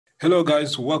Hello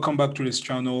guys, welcome back to this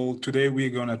channel. Today we're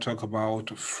going to talk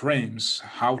about frames,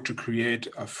 how to create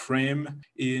a frame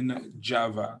in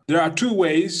Java. There are two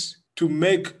ways to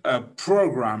make a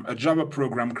Java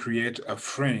program create a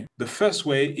frame. The first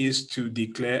way is to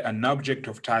declare an object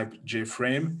of type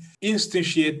JFrame,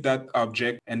 instantiate that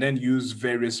object, and then use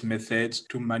various methods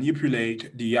to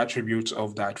manipulate the attributes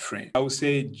of that frame. I will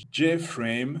say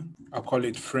JFrame, I'll call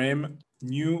it frame,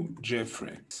 new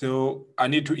JFrame. So I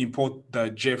need to import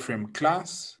the JFrame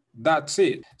class. That's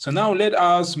it. So now let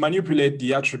us manipulate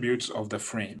the attributes of the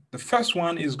frame. The first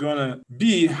one is going to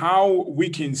be how we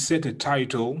can set a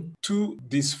title to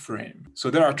this frame. So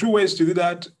there are two ways to do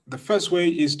that. The first way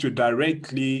is to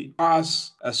directly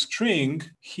pass a string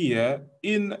here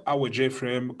in our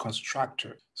JFrame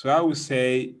constructor. So I will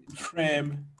say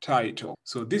frame title.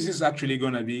 So this is actually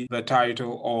going to be the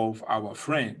title of our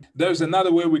frame. There's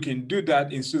another way we can do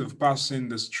that. Instead of passing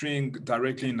the string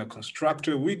directly in the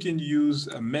constructor, we can use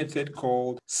a method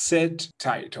called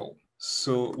setTitle.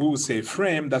 So we will say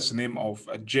frame, that's the name of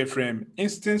a JFrame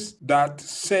instance, that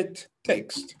set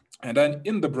text. And then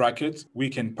in the brackets, we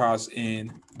can pass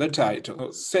in the title.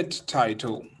 So set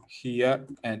title here,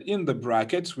 and in the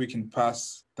brackets, we can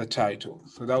pass the title.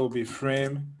 So that will be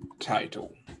frame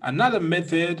title. Another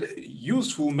method,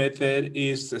 useful method,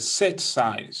 is the set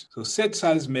size. So set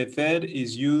size method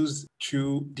is used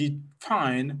to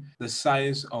define the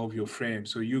size of your frame.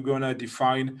 So you're gonna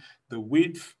define the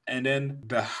width and then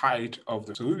the height of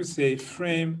the. So we will say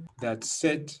frame that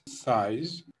set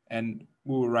size, and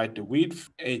we will write the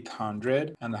width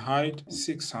 800 and the height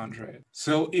 600.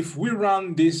 So if we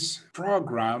run this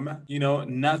program,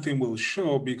 nothing will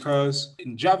show, because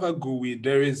in Java GUI,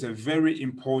 there is a very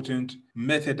important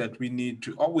method that we need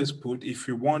to always put if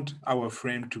we want our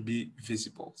frame to be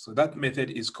visible. So that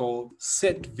method is called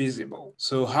setVisible.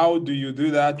 So how do you do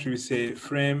that? We say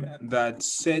frame that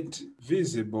set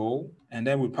visible, and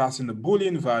then we pass in the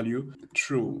Boolean value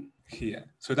true here.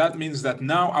 So that means that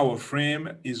now our frame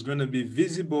is going to be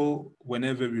visible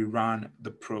whenever we run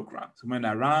the program. So when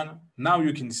I run, now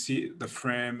you can see the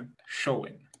frame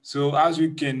showing. So as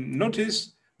you can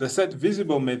notice, the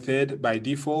setVisible method by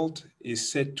default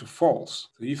is set to false.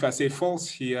 So if I say false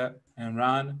here and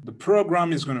run, the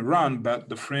program is going to run, but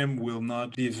the frame will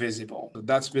not be visible. So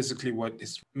that's basically what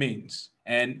this means.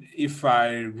 And if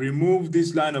I remove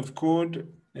this line of code,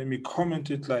 let me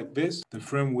comment it like this, the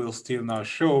frame will still not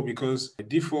show, because by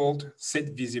default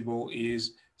setVisible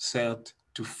is set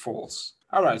to false.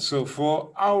 All right, so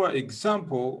for our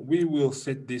example, we will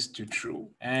set this to true,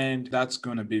 and that's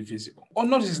going to be visible. Or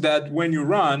notice that when you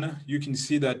run, you can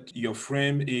see that your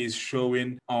frame is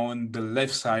showing on the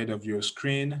left side of your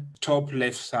screen, top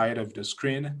left side of the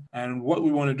screen. And what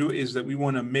we want to do is that we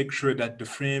want to make sure that the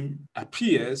frame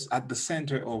appears at the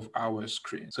center of our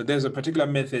screen. So there's a particular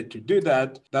method to do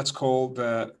that. That's called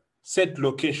the set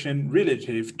location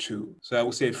relative to. So I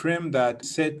will say frame that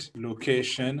set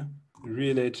location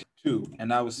relative to,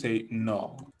 and I will say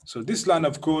no. So this line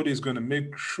of code is going to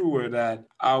make sure that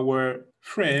our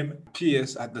frame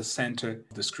appears at the center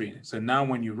of the screen. So now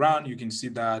when you run, you can see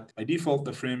that by default,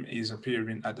 the frame is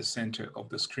appearing at the center of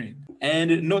the screen.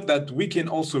 And note that we can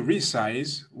also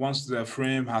resize. Once the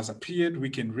frame has appeared, we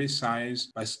can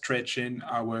resize by stretching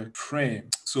our frame.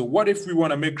 So what if we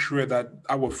want to make sure that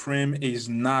our frame is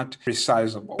not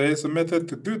resizable? There's a method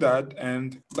to do that,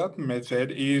 and that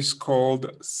method is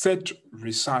called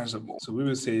setResizable. So we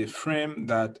will say frame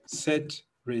that set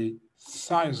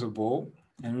resizable,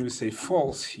 and we will say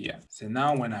false here. So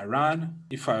now when I run,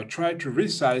 if I try to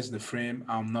resize the frame,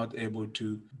 I'm not able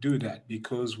to do that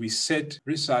because we set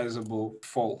resizable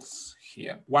false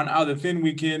here. One other thing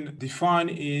we can define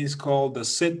is called the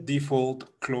setDefault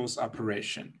close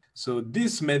operation. So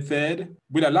this method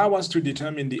will allow us to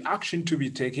determine the action to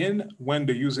be taken when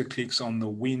the user clicks on the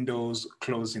Windows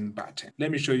closing button.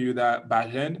 Let me show you that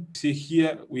button. See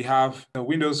here, we have the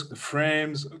Windows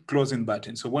frames closing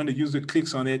button. So when the user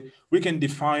clicks on it, we can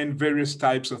define various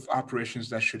types of operations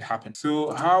that should happen.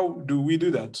 So how do we do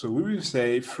that? So we will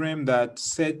say frame that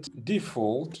set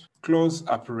default close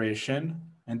operation,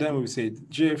 and then we will say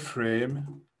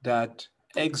JFrame that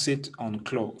exit on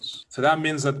close. So that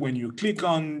means that when you click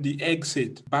on the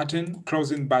exit button,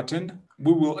 closing button,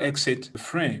 we will exit the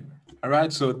frame. All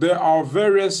right, so there are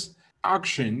various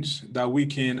actions that we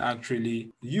can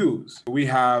actually use. We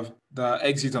have the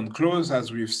exit on close,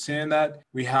 as we've seen that.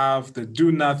 We have the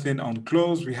do nothing on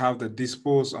close. We have the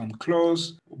dispose on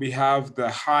close. We have the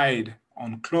hide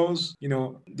on close.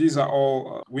 These are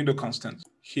all window constants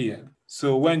here.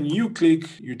 So when you click,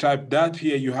 you type that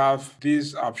here, you have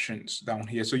these options down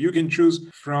here. So you can choose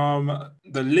from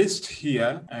the list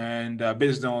here and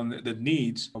based on the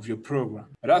needs of your program.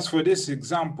 But as for this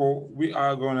example, we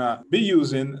are gonna be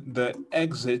using the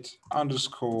exit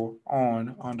underscore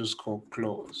on underscore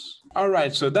close. All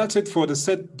right, so that's it for the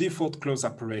set default close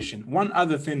operation. One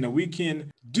other thing that we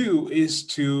can do is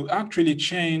to actually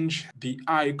change the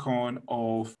icon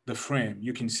of the frame.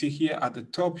 You can see here at the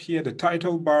top here, the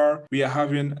title bar, we are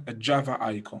having a Java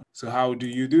icon. So how do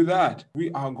you do that?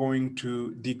 We are going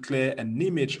to declare an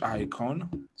image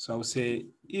icon. So I'll say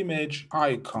image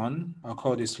icon. I'll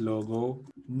call this logo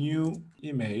new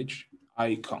image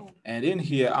icon. And in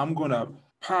here, I'm gonna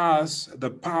pass the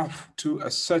path to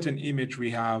a certain image we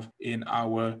have in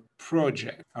our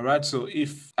project. All right, so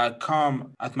if I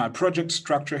come at my project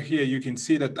structure here, you can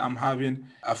see that I'm having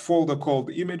a folder called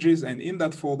images, and in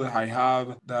that folder I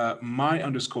have the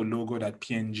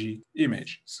my_logo.png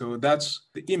image. So that's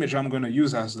the image I'm going to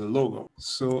use as the logo.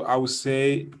 So I will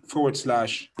say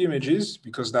 /images,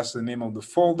 because that's the name of the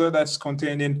folder that's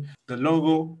containing the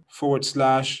logo,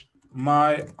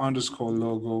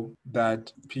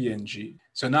 /my_logo.png.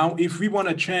 So now if we want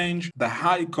to change the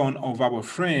icon of our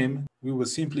frame, we will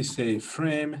simply say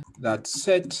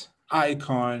frame.set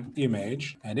icon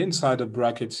image, and inside the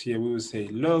brackets here we will say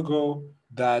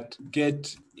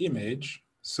logo.get image.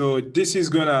 So this is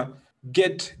gonna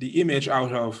get the image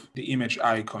out of the image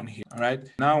icon here. All right,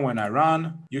 now when I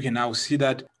run, you can now see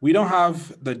that we don't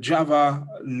have the Java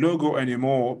logo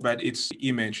anymore, but it's the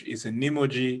image. It's an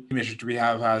emoji image that we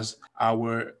have as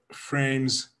our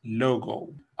frame's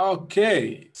logo.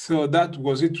 Okay, so that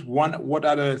was it. What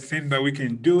other thing that we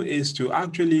can do is to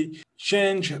actually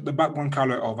change the background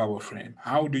color of our frame.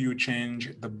 How do you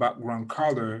change the background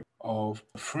color of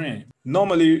a frame?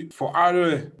 Normally, for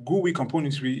other GUI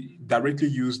components, we directly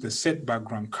use the set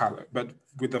background color, but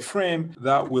with the frame,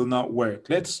 that will not work.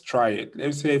 Let's try it.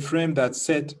 Let's say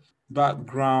frame.set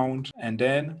background, and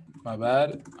then I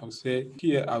would say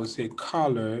here, I would say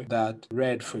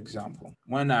color.red, for example.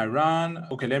 When I run,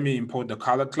 okay, let me import the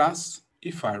color class.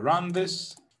 If I run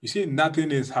this, you see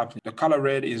nothing is happening. The color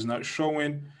red is not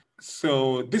showing.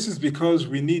 So this is because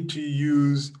we need to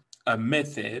use a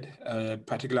method, a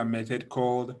particular method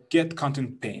called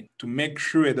getContentPane, to make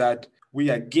sure that we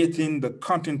are getting the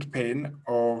content pane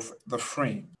of the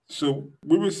frame. So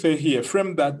we will say here,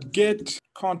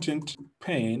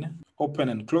 frame.getContentPane, open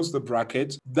and close the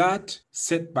bracket, that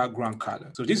set background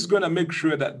color. So this is going to make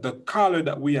sure that the color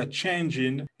that we are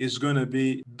changing is going to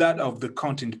be that of the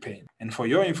content pane. And for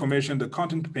your information, the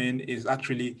content pane is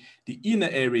actually the inner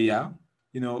area,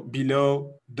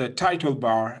 below the title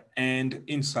bar and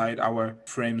inside our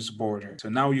frame's border. So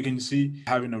now you can see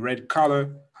having a red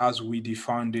color as we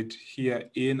defined it here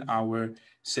in our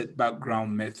set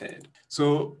background method.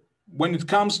 So when it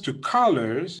comes to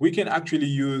colors, we can actually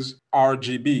use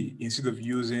RGB instead of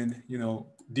using,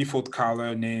 default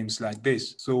color names like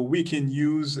this. So we can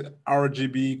use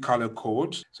Rgb Color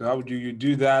Code. So how do you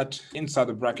do that? Inside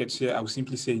the brackets here, I will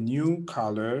simply say new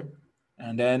color,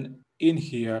 and then in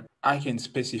here, I can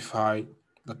specify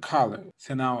the color.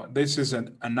 So now this is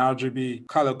an Rgb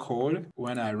color code.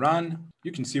 When I run,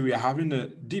 you can see we are having a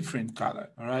different color.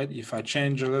 All right. If I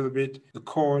change a little bit the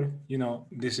code,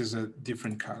 this is a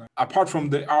different color. Apart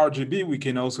from the RGB, we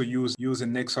can also use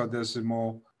an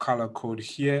hexadecimal color code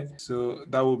here. So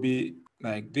that will be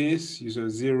like this, use a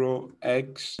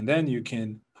 0x, and then you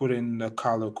can put in the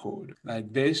color code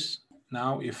like this.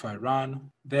 Now, if I run,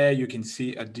 there you can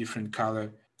see a different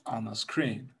color on the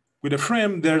screen. With a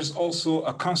frame, there's also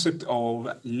a concept of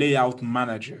layout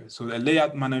manager. So a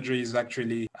layout manager is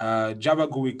actually a Java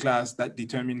GUI class that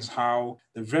determines how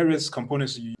the various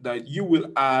components that you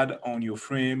will add on your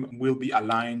frame will be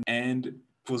aligned and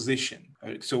positioned.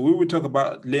 So we will talk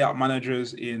about layout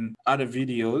managers in other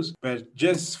videos, but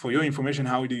just for your information,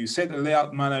 how do you set a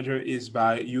layout manager is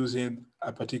by using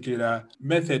a particular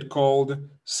method called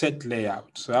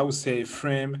setLayout. So I would say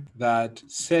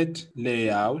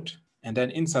frame.setLayout, and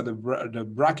then inside the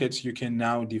brackets, you can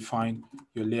now define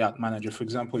your layout manager. For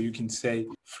example, you can say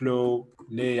flow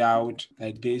layout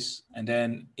like this, and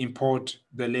then import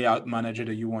the layout manager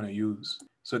that you want to use.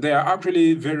 So there are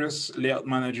actually various layout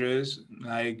managers,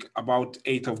 like about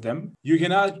 8 of them. You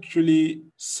can actually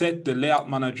set the layout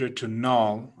manager to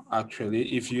null,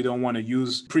 actually. If you don't want to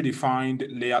use predefined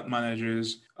layout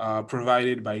managers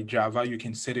provided by Java, you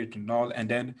can set it to null and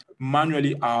then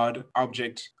manually add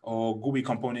objects or GUI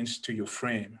components to your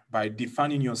frame by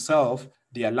defining yourself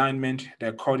the alignment,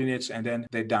 their coordinates, and then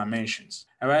the dimensions.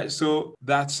 All right, so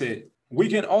that's it. We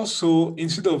can also,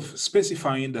 instead of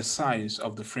specifying the size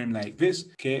of the frame like this,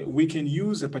 okay, we can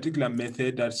use a particular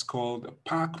method that's called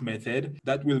Pac Method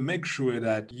that will make sure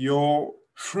that your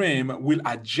frame will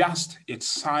adjust its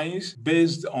size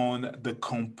based on the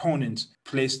components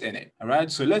placed in it. All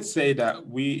right, so let's say that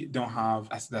we don't have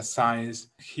as the size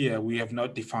here, we have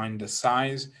not defined the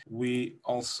size. We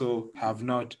also have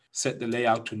not set the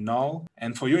layout to null.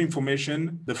 And for your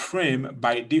information, the frame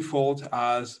by default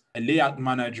has a layout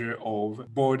manager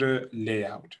of border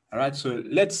layout. All right, so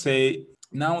let's say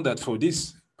now that for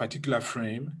this particular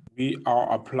frame, we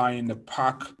are applying the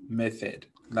Pac method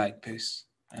like this.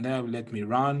 And then let me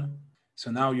run. So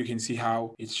now you can see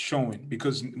how it's showing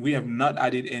because we have not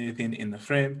added anything in the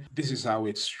frame. This is how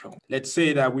it's shown. Let's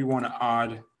say that we want to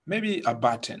add maybe a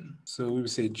button. So we will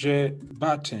say J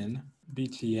button,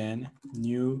 btn,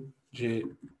 new J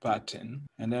button,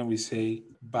 and then we say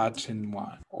button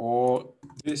one, or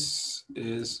this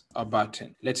is a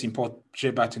button. Let's import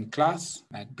J button class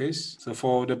like this. So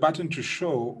for the button to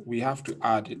show, we have to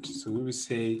add it. So we will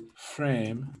say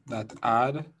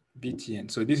frame.add btn.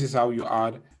 So this is how you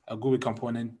add a GUI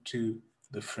component to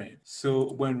the frame.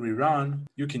 So when we run,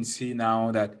 you can see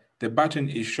now that the button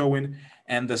is showing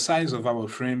and the size of our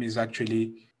frame is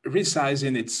actually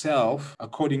resizing itself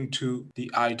according to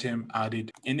the item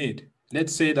added in it.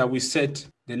 Let's say that we set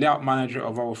the layout manager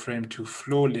of our frame to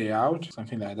flow layout,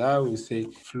 something like that. We'll say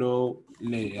flow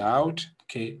layout,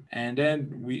 okay, and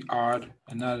then we add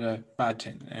another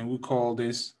button and we call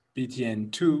this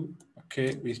btn2.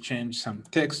 Okay, we change some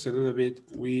text a little bit.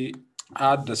 We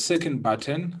add the second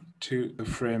button to the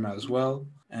frame as well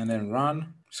and then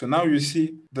run. So now you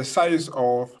see the size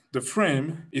of the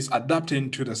frame is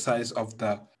adapting to the size of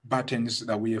the buttons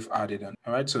that we have added on.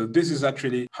 All right, so this is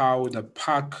actually how the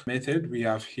Pac method we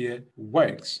have here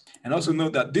works. And also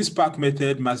note that this Pac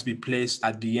method must be placed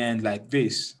at the end like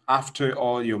this. After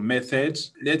all your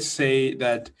methods, let's say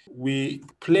that we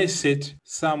place it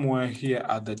somewhere here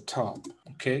at the top.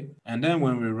 Okay, and then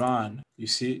when we run, you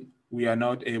see we are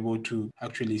not able to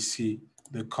actually see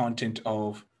the content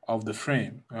of the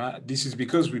frame. Right? This is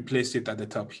because we placed it at the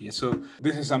top here. So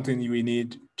this is something we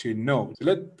need to know. So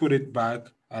let's put it back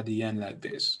at the end like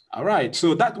this. All right,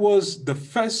 so that was the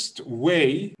first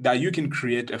way that you can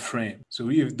create a frame. So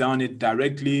we've done it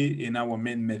directly in our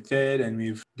main method and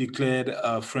we've declared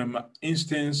a frame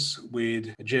instance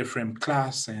with a JFrame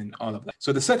class and all of that.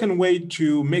 So the second way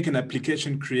to make an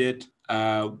application create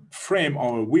a frame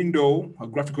or a window, a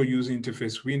graphical user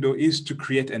interface window, is to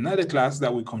create another class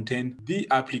that will contain the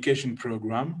application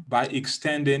program by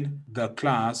extending the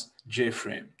class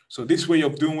JFrame. So this way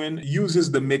of doing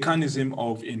uses the mechanism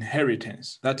of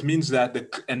inheritance. That means that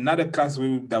another class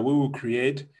that we will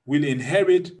create will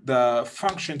inherit the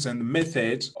functions and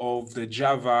methods of the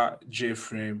Java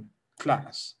JFrame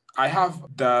class. I have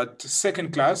that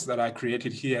second class that I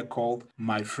created here called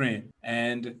Myframe.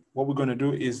 And what we're going to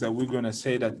do is that we're going to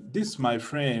say that this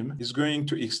Myframe is going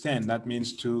to extend. That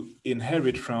means to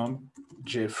inherit from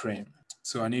JFrame.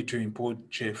 So I need to import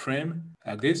JFrame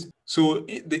like this. So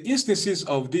the instances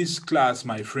of this class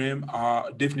Myframe are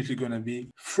definitely going to be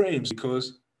frames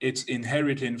because it's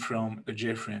inheriting from the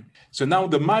JFrame. So now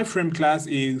the Myframe class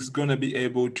is going to be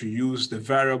able to use the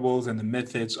variables and the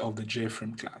methods of the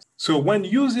JFrame class. So when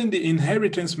using the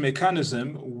inheritance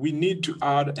mechanism, we need to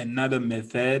add another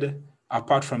method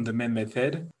apart from the main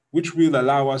method, which will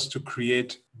allow us to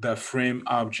create the frame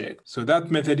object. So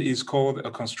that method is called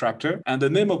a constructor, and the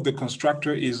name of the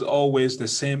constructor is always the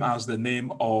same as the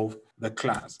name of the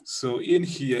class. So in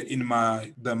here, in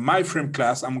the Myframe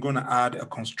class, I'm going to add a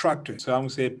constructor. So I'm going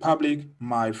to say public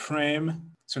Myframe.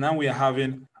 So now we are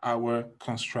having our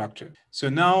constructor. So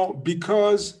now,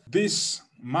 because this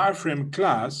Myframe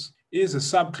class is a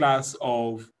subclass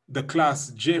of the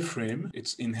class JFrame,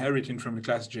 it's inheriting from the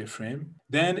class JFrame,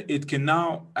 then it can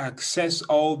now access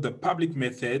all the public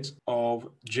methods of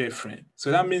JFrame.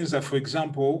 So that means that, for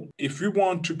example, if we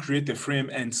want to create a frame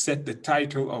and set the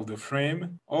title of the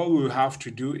frame, all we have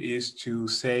to do is to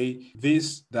say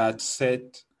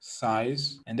this.set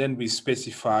size, and then we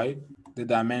specify the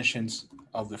dimensions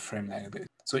of the frame like this.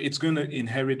 So it's going to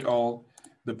inherit all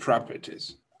the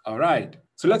properties. All right.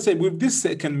 So let's say with this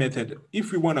second method,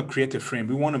 if we want to create a frame,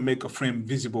 we want to make a frame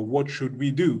visible, what should we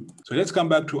do? So let's come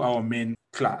back to our main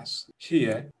class.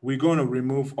 Here, we're going to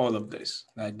remove all of this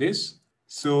like this.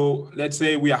 So let's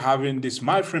say we are having this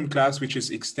Myframe class, which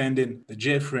is extending the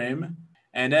JFrame,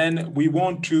 and then we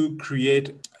want to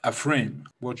create a frame.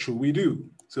 What should we do?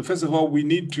 So first of all, we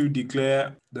need to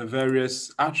declare the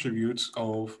various attributes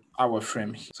of our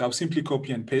frame. So I'll simply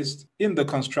copy and paste in the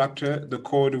constructor the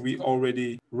code we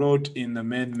already wrote in the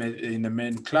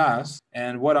main class.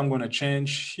 And what I'm going to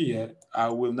change here, I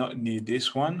will not need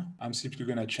this one. I'm simply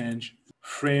going to change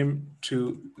frame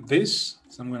to this.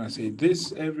 So I'm going to say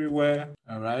this everywhere.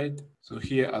 All right. So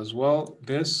here as well,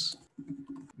 this,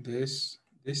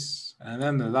 and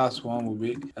then the last one will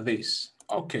be this.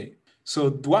 Okay.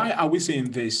 So why are we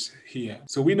saying this here?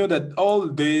 So we know that all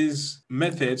these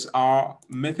methods are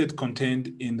method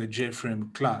contained in the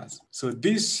JFrame class. So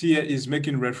this here is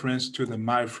making reference to the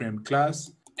Myframe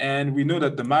class. And we know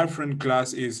that the Myframe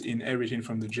class is inheriting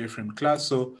from the JFrame class.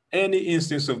 So any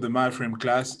instance of the Myframe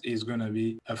class is going to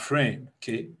be a frame.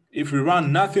 Okay. If we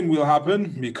run, nothing will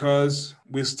happen because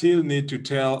we still need to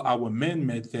tell our main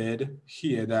method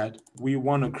here that we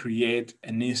want to create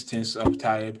an instance of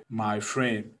type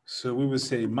Myframe. So we will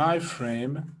say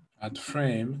Myframe at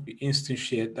frame. We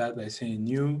instantiate that by saying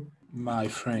new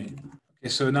Myframe. Okay,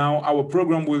 so now our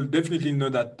program will definitely know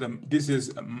that this is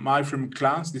a Myframe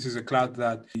class. This is a class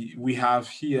that we have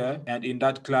here. And in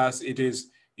that class, it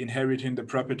is inheriting the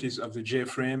properties of the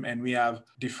JFrame, and we have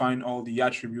defined all the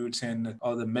attributes and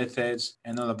all the methods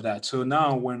and all of that. So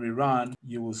now when we run,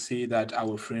 you will see that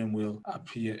our frame will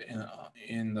appear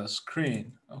in the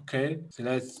screen. Okay, so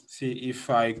let's see if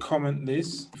I comment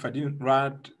this. If I didn't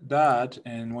write that,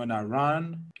 and when I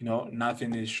run,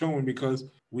 nothing is shown because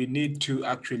we need to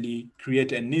actually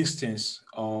create an instance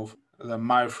of the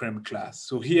Myframe class.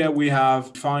 So here we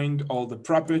have defined all the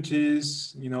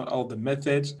properties, all the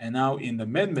methods, and now in the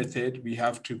main method, we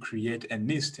have to create an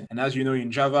instance. And as you know,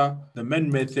 in Java, the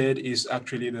main method is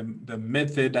actually the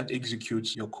method that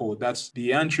executes your code. That's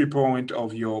the entry point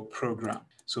of your program.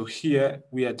 So here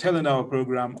we are telling our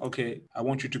program, okay, I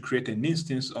want you to create an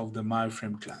instance of the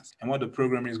Myframe class. And what the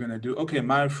program is going to do, okay,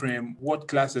 Myframe, what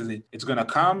class is it? It's going to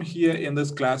come here in this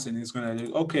class and it's going to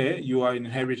do, okay, you are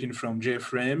inheriting from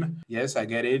JFrame. Yes, I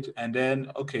get it. And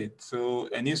then, okay, so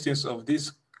an instance of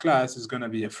this class is going to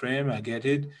be a frame. I get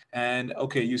it. And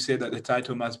okay, you said that the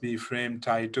title must be frame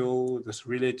title, this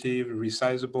relative,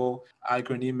 resizable,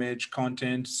 icon, image,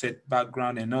 content, set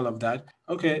background, and all of that.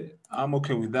 Okay, I'm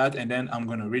okay with that. And then I'm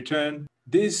going to return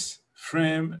this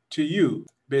frame to you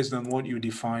based on what you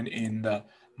defined in the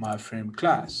Myframe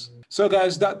class. So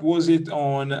guys, that was it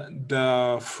on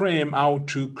the frame, how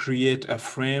to create a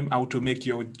frame, how to make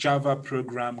your Java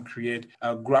program create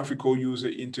a graphical user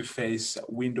interface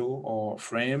window or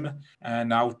frame,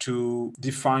 and how to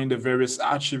define the various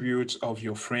attributes of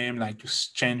your frame, like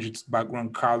to change its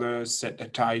background color, set the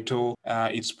title,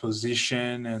 its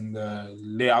position, and the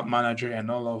layout manager, and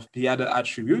all of the other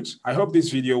attributes. I hope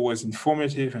this video was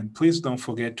informative, and please don't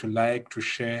forget to like, to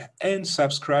share, and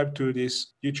subscribe to this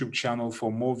YouTube channel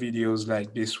for more videos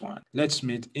like this one. Let's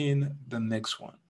meet in the next one.